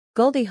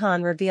Goldie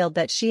Hawn revealed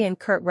that she and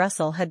Kurt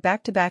Russell had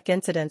back-to-back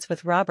incidents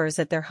with robbers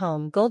at their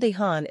home. Goldie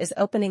Hawn is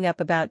opening up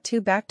about two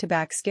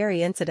back-to-back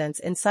scary incidents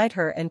inside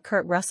her and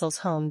Kurt Russell's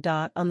home.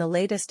 On the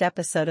latest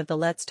episode of the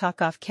Let's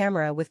Talk Off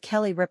Camera with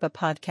Kelly Ripa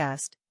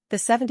podcast, the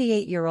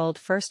 78-year-old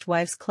First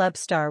Wives Club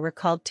star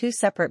recalled two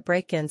separate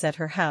break-ins at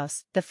her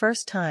house. The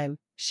first time,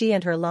 she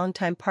and her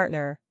longtime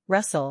partner,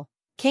 Russell,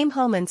 came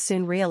home and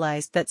soon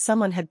realized that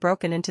someone had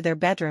broken into their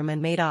bedroom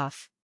and made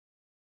off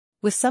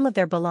with some of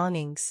their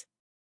belongings.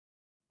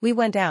 "We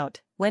went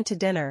to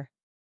dinner.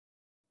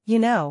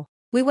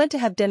 We went to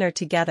have dinner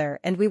together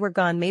and we were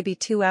gone maybe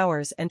 2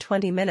 hours and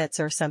 20 minutes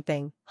or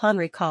something," Hawn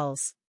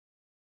recalls.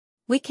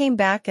 "We came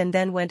back and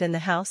then went in the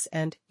house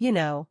and,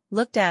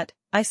 looked at,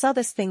 I saw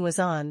this thing was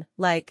on,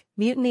 like,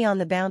 Mutiny on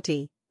the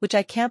Bounty, which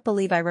I can't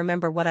believe I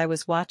remember what I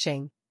was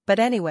watching, but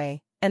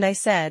anyway, and I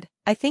said,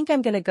 I think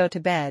I'm gonna go to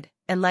bed,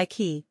 and like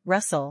he,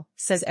 Russell,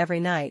 says every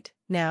night,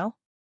 now?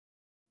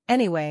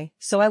 Anyway,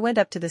 so I went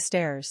up to the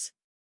stairs."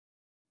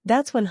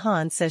 That's when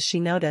Hawn says she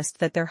noticed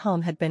that their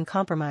home had been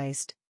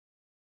compromised.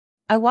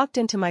 "I walked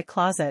into my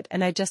closet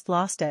and I just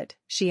lost it,"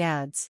 she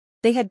adds.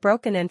 "They had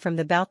broken in from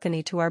the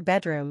balcony to our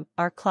bedroom,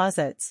 our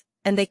closets,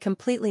 and they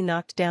completely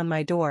knocked down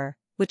my door,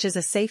 which is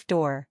a safe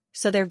door,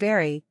 so they're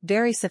very,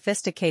 very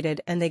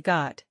sophisticated and they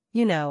got,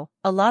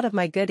 a lot of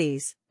my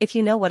goodies, if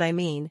you know what I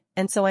mean,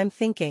 and so I'm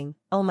thinking,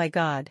 oh my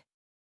God.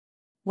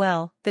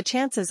 Well, the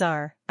chances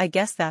are, I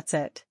guess that's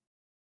it.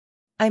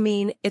 I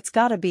mean, it's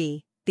gotta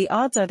be. The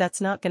odds are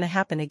that's not gonna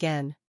happen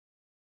again."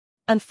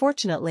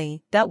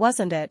 Unfortunately, that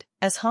wasn't it,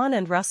 as Hawn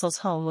and Russell's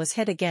home was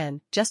hit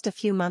again, just a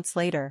few months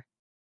later.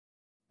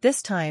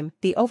 This time,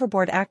 the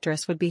overboard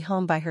actress would be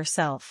home by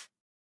herself.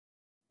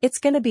 "It's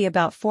gonna be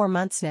about 4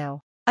 months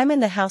now. I'm in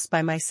the house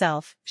by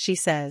myself," she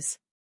says.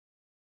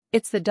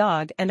 "It's the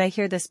dog and I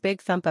hear this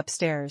big thump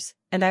upstairs,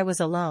 and I was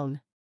alone.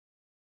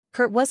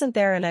 Kurt wasn't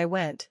there and I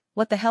went,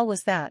 what the hell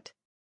was that?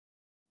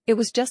 It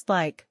was just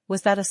like,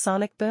 was that a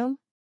sonic boom?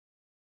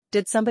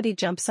 Did somebody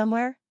jump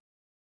somewhere?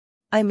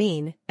 I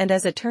mean, and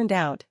as it turned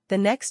out, the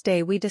next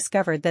day we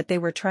discovered that they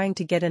were trying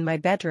to get in my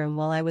bedroom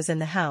while I was in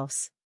the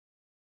house."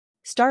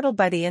 Startled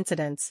by the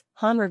incidents,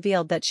 Hawn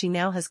revealed that she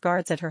now has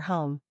guards at her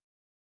home.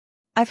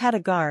 "I've had a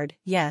guard,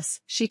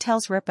 yes," she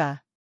tells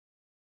Ripa.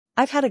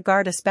 "I've had a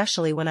guard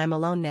especially when I'm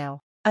alone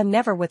now. I'm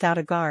never without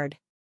a guard."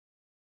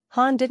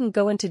 Hawn didn't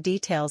go into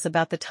details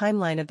about the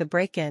timeline of the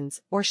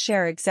break-ins or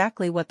share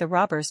exactly what the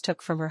robbers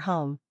took from her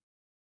home.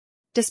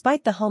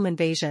 Despite the home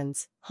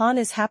invasions, Hawn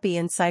is happy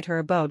inside her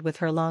abode with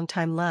her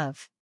longtime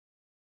love.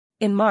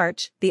 In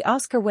March, the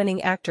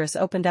Oscar-winning actress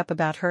opened up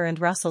about her and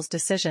Russell's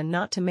decision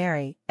not to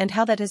marry and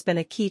how that has been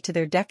a key to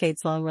their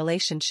decades-long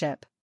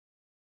relationship.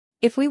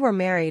 "If we were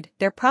married,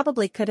 there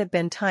probably could have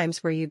been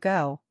times where you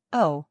go,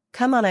 oh,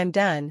 come on, I'm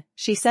done,"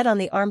 she said on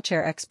the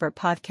Armchair Expert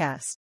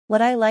podcast.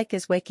 "What I like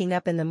is waking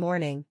up in the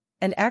morning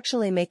and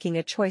actually making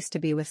a choice to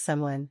be with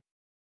someone.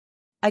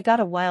 I got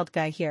a wild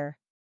guy here.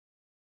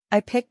 I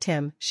picked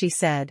him," she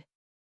said.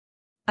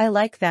 "I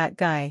like that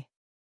guy."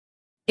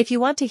 If you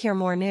want to hear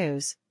more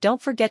news,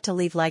 don't forget to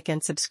leave like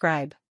and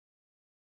subscribe.